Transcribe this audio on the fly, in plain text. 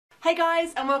Hey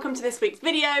guys, and welcome to this week's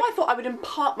video. I thought I would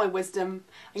impart my wisdom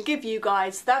and give you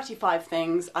guys 35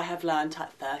 things I have learned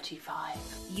at 35.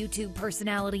 YouTube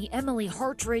personality Emily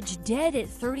Hartridge dead at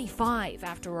 35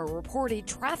 after a reported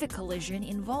traffic collision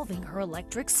involving her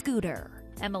electric scooter.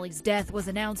 Emily's death was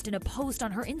announced in a post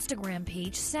on her Instagram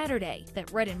page Saturday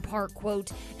that read in part,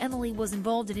 quote, "Emily was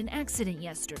involved in an accident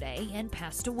yesterday and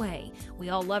passed away. We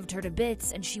all loved her to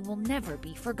bits and she will never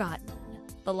be forgotten."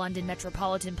 The London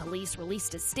Metropolitan Police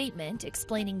released a statement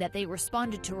explaining that they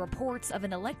responded to reports of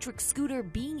an electric scooter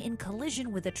being in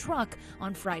collision with a truck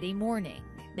on Friday morning.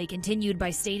 They continued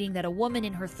by stating that a woman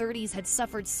in her 30s had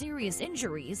suffered serious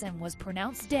injuries and was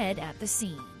pronounced dead at the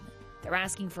scene. They're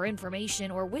asking for information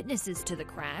or witnesses to the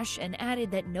crash and added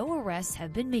that no arrests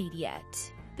have been made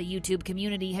yet. The YouTube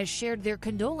community has shared their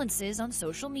condolences on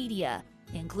social media,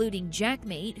 including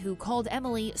Jackmate, who called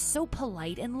Emily so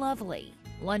polite and lovely.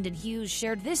 London Hughes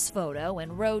shared this photo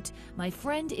and wrote, "My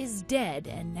friend is dead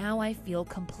and now I feel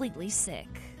completely sick."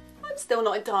 I'm still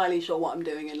not entirely sure what I'm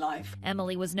doing in life.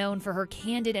 Emily was known for her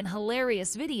candid and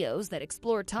hilarious videos that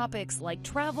explore topics like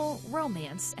travel,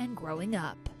 romance, and growing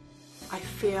up. I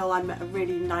feel I'm at a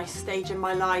really nice stage in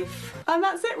my life. And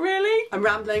that's it really. I'm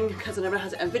rambling because I never had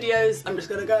to end videos. I'm just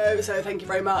gonna go, so thank you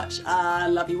very much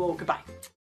and love you all. Goodbye.